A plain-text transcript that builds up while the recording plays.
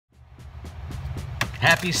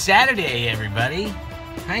Happy Saturday, everybody.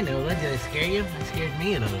 Hi, Nola. Did I scare you? That scared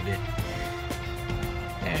me a little bit.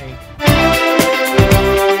 Hey.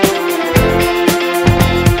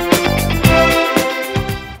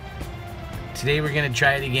 Today we're going to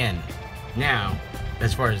try it again. Now,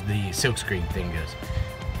 as far as the silkscreen thing goes.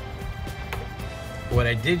 What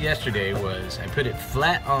I did yesterday was I put it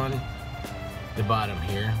flat on the bottom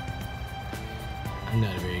here. I'm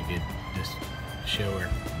not a very good just shower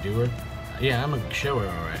doer. Yeah, I'm a shower,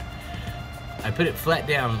 alright. I put it flat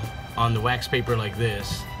down on the wax paper like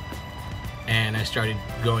this, and I started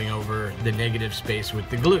going over the negative space with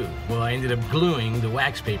the glue. Well, I ended up gluing the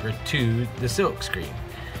wax paper to the silk screen,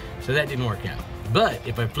 so that didn't work out. But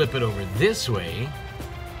if I flip it over this way,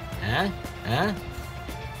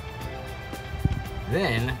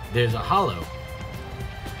 then there's a hollow.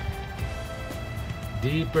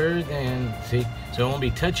 Deeper than, see, so it won't be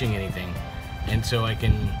touching anything. And so I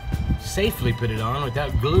can safely put it on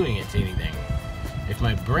without gluing it to anything. If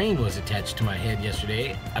my brain was attached to my head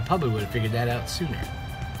yesterday, I probably would have figured that out sooner.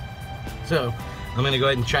 So I'm gonna go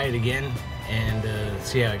ahead and try it again and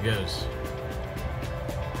see how it goes.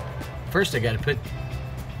 First I gotta put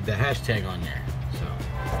the hashtag on there. So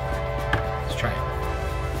let's try it.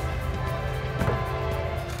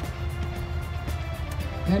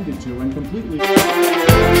 Handed to and completely.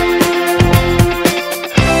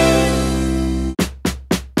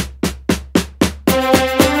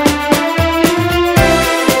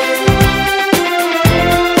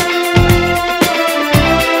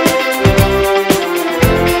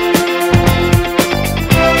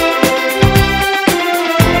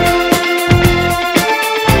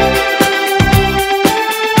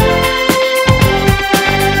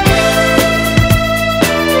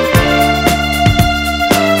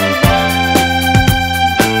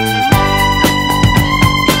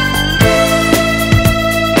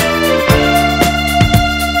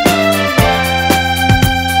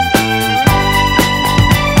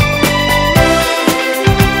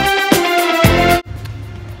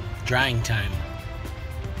 Drying time.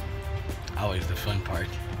 Always the fun part.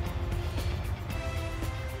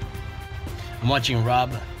 I'm watching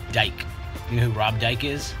Rob Dyke. You know who Rob Dyke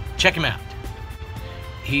is? Check him out.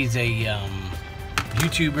 He's a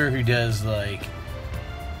YouTuber who does like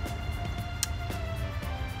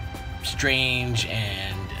strange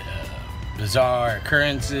and bizarre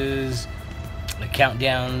occurrences, like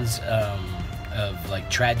countdowns of like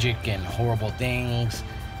tragic and horrible things.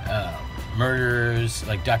 Murderers,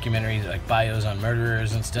 like documentaries, like bios on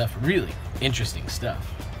murderers and stuff. Really interesting stuff.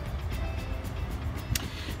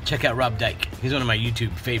 Check out Rob Dyke. He's one of my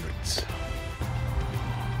YouTube favorites.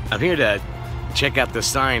 I'm here to check out the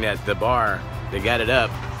sign at the bar. They got it up,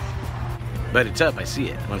 but it's up. I see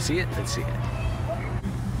it. Want to see it? Let's see it.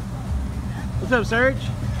 What's up, Serge?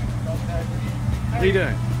 How you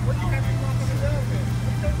doing?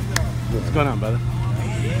 What's going on, brother?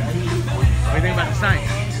 What do you think about the sign?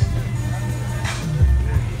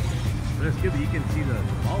 That's good, but you can see the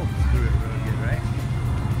bulbs through it really good, right?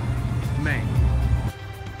 Man.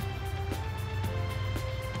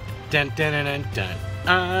 Dun dun dun dun dun.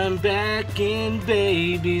 I'm back in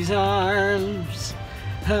baby's arms.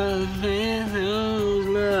 I'm in those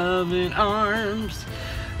loving arms.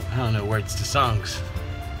 I don't know words to songs,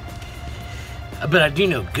 but I do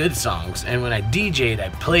know good songs, and when I DJ'd, I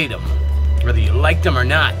played them, whether you liked them or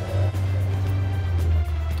not.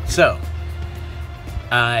 So,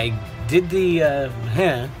 I did the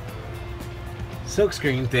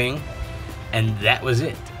silkscreen thing, and that was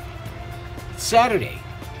it. Saturday,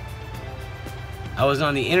 I was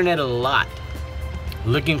on the internet a lot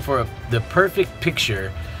looking for the perfect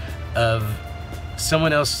picture of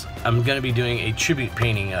someone else I'm going to be doing a tribute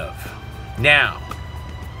painting of. Now,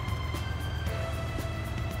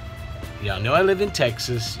 y'all know I live in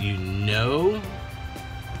Texas. You know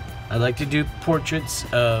I like to do portraits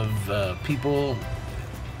of people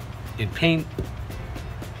in paint.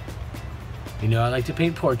 You know I like to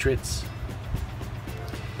paint portraits.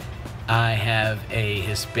 I have a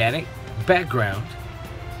Hispanic background.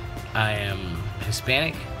 I am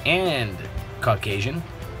Hispanic and Caucasian.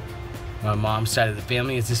 My mom's side of the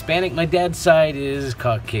family is Hispanic. My dad's side is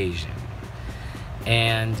Caucasian.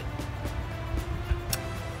 And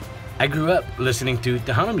I grew up listening to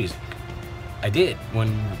Tejano music. I did. When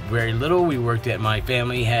very little, we worked at, my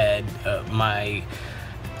family had my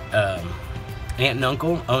aunt and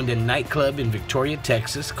uncle owned a nightclub in Victoria,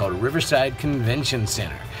 Texas called Riverside Convention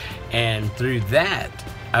Center. And through that,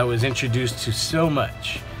 I was introduced to so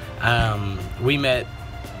much. We met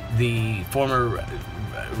the former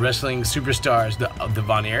wrestling superstars, the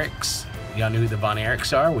Von Erichs. Y'all know who the Von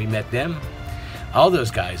Erichs are? We met them. all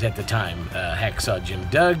those guys at the time, Hacksaw Jim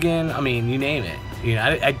Duggan, I mean, you name it. You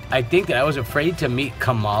know, I think that I was afraid to meet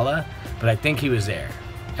Kamala, but I think he was there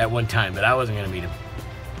at one time, but I wasn't going to meet him.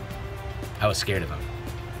 I was scared of him.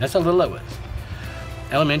 That's how little I was.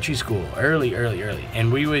 Elementary school, early.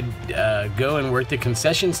 And we would go and work the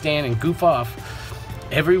concession stand and goof off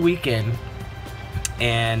every weekend.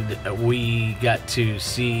 And we got to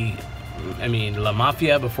see, I mean, La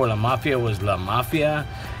Mafia before La Mafia was La Mafia.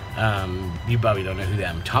 You probably don't know who that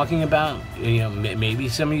I'm talking about. You know, maybe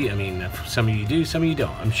some of you, I mean, some of you do, some of you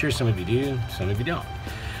don't. I'm sure some of you do, some of you don't.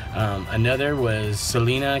 Another was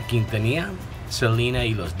Selena Quintanilla, Selena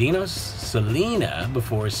y los Dinos. Selena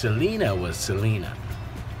before Selena was Selena.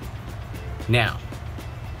 Now,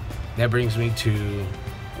 that brings me to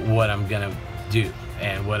what I'm gonna do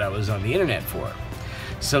and what I was on the internet for.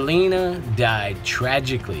 Selena died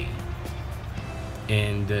tragically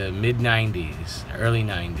in the mid-90s, early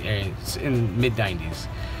 90s, in mid-90s,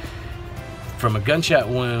 from a gunshot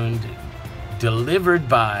wound delivered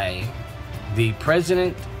by the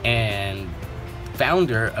president and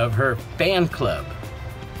founder of her fan club.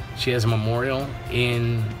 She has a memorial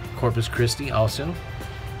in Corpus Christi also.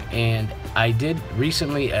 And I did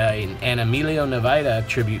recently an Emilio Navaira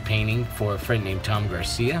tribute painting for a friend named Tom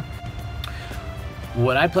Garcia.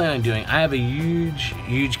 What I plan on doing, I have a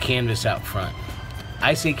huge canvas out front.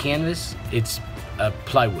 I say canvas, it's a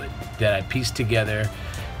plywood that I pieced together.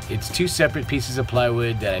 It's two separate pieces of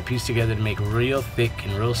plywood that I pieced together to make real thick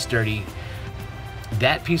and real sturdy.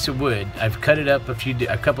 That piece of wood, I've cut it up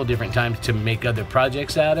a couple different times to make other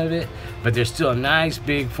projects out of it, but there's still a nice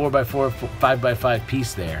big 4x4, 5x5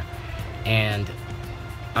 piece there. And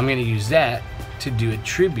I'm gonna use that to do a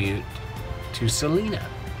tribute to Selena.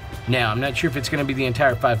 Now, I'm not sure if it's gonna be the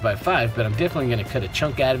entire 5x5, but I'm definitely gonna cut a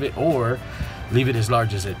chunk out of it or leave it as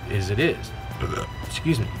large as it is.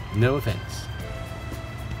 Excuse me, no offense.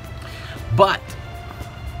 But,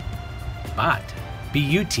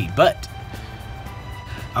 B-U-T, but,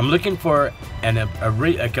 I'm looking for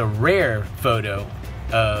a rare photo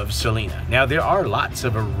of Selena. Now, there are lots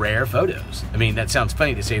of rare photos. I mean, that sounds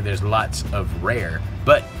funny to say there's lots of rare,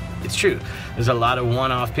 but it's true. There's a lot of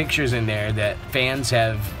one-off pictures in there that fans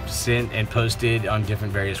have sent and posted on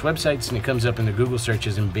different various websites, and it comes up in the Google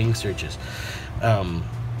searches and Bing searches.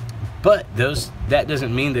 But that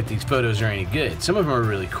doesn't mean that these photos are any good. Some of them are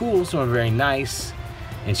really cool, some are very nice,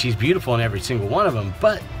 and she's beautiful in every single one of them,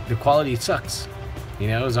 but the quality sucks. You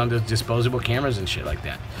know, it's on those disposable cameras and shit like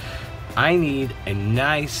that. I need a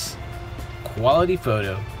nice quality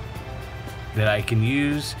photo that I can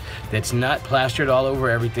use that's not plastered all over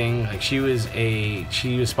everything. Like she was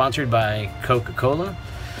sponsored by Coca-Cola,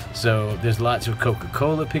 so there's lots of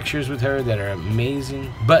Coca-Cola pictures with her that are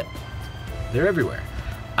amazing, but they're everywhere.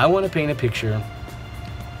 I want to paint a picture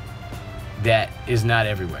that is not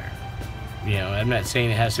everywhere. You know, I'm not saying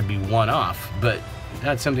it has to be one-off, but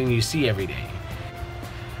that's something you see every day.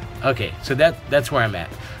 Okay, so that's where I'm at.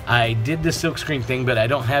 I did the silkscreen thing, but I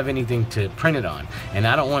don't have anything to print it on, and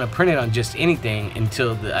I don't want to print it on just anything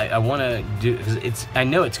until I want to do. I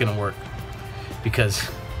know it's gonna work because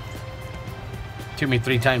it took me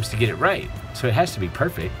 3 times to get it right, so it has to be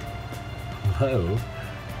perfect. Whoa.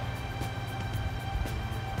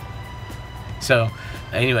 So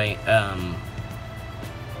anyway, I'm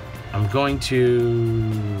going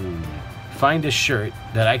to find a shirt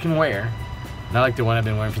that I can wear. Not like the one I've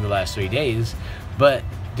been wearing for the last 3 days, but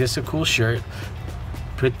just a cool shirt.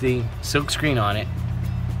 Put the silk screen on it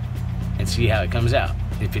and see how it comes out.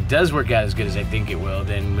 If it does work out as good as I think it will,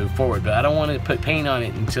 then move forward. But I don't want to put paint on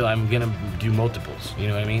it until I'm gonna do multiples. You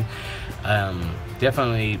know what I mean?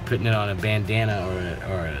 Definitely putting it on a bandana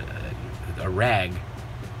or a rag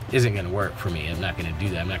isn't gonna work for me. I'm not gonna do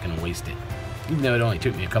that. I'm not gonna waste it. Even though it only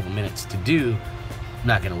took me a couple minutes to do, I'm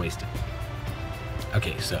not gonna waste it.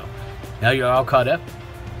 Okay, so now you're all caught up?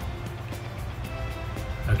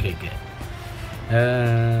 Okay, good.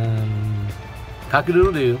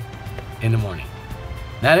 Cock-a-doodle-doo in the morning.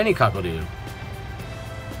 Not any cock-a-doodle.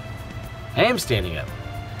 I am standing up.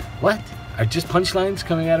 What? Are just punchlines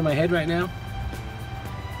coming out of my head right now?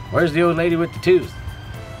 Where's the old lady with the tooth?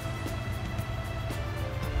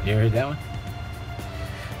 You ever heard that one?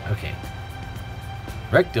 Okay.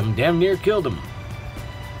 Wrecked him, damn near killed him.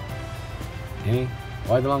 Any?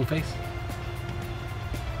 Why the long face?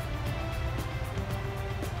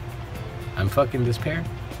 I'm fucking despair.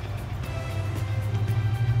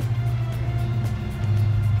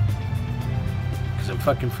 Because I'm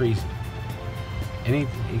fucking freezing. Again.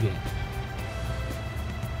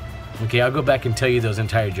 Okay, I'll go back and tell you those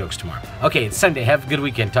entire jokes tomorrow. Okay, it's Sunday. Have a good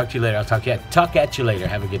weekend. Talk to you later. Talk at you later.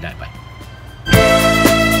 Have a good night. Bye.